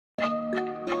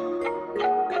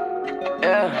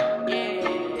Yeah.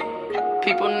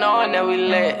 People knowing that we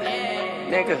lit,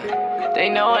 nigga. They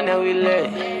knowing that we lit.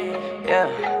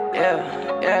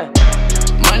 Yeah.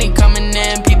 Money coming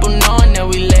in, people knowing that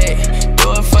we lit.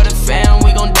 Do it for the fam,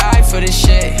 we gon' die for this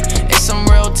shit. It's some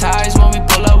real ties when we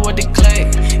pull up with the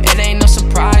click. It ain't no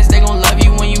surprise, they gon' love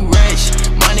you when you rich.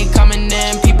 Money coming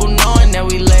in, people knowing that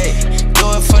we lit. Do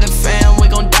it for the fam, we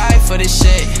gon' die for this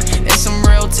shit. It's some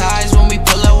real ties when we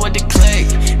pull up with the click.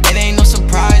 It ain't no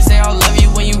surprise, they all love you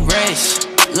when you rich.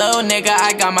 Little nigga,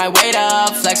 I got my weight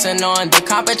up, flexing on the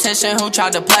competition who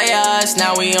tried to play us.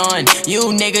 Now we on.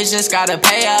 You niggas just gotta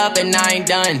pay up, and I ain't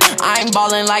done. I'm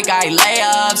ballin' like I lay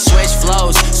up. Switch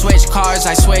flows, switch cars,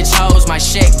 I switch hoes. My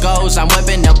shit goes, I'm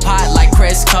whipping the pot like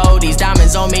Chris Cole. These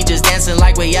diamonds on me just dancing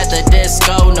like we at the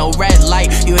disco. No red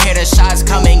light, you hear the shots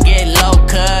come and get low,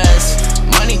 cuz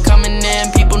money coming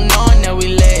in, people knowing that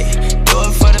we lit. Do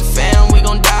it for the fam, we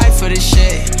gon' die for this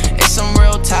shit. It's some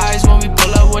real ties when we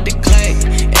pull up with the click.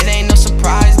 It ain't no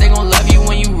surprise, they gon' love you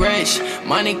when you rich.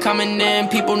 Money coming in,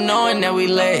 people knowing that we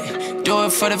lit. Do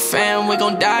it for the fam, we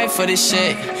gon' die for this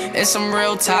shit. It's some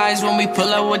real ties when we pull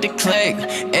up with the click.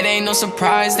 It ain't no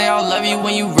surprise, they all love you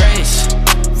when you rich.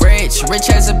 Rich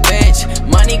as a bitch.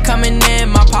 Money coming in,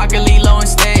 my pocket Lilo and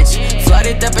Stitch.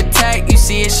 Flooded the Patek, you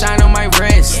see it shine on my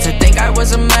wrist. To think I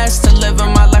was a mess, to live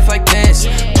in my life like this.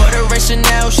 Put her in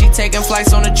Chanel, she taking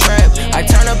flights on a trip. I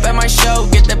turn up at my show,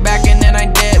 get the back and then I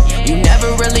dip. You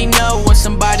never really know when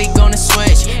somebody gonna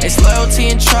switch. It's loyalty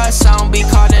and trust, I don't be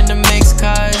caught in the mix,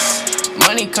 cuz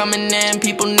money coming in,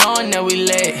 people knowing that we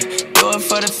lit. Do it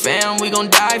for the fam, we gon'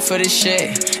 die for this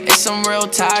shit. It's some real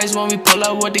ties when we pull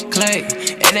up with the click.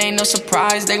 It ain't no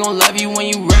surprise, they gon' love you when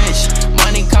you rich.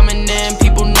 Money coming in,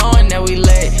 people knowing that we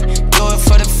lit. Do it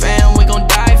for the fam, we gon'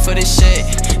 die for this shit.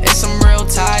 It's some real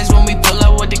ties when we pull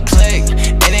up with the click.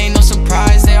 It ain't no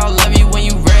surprise, they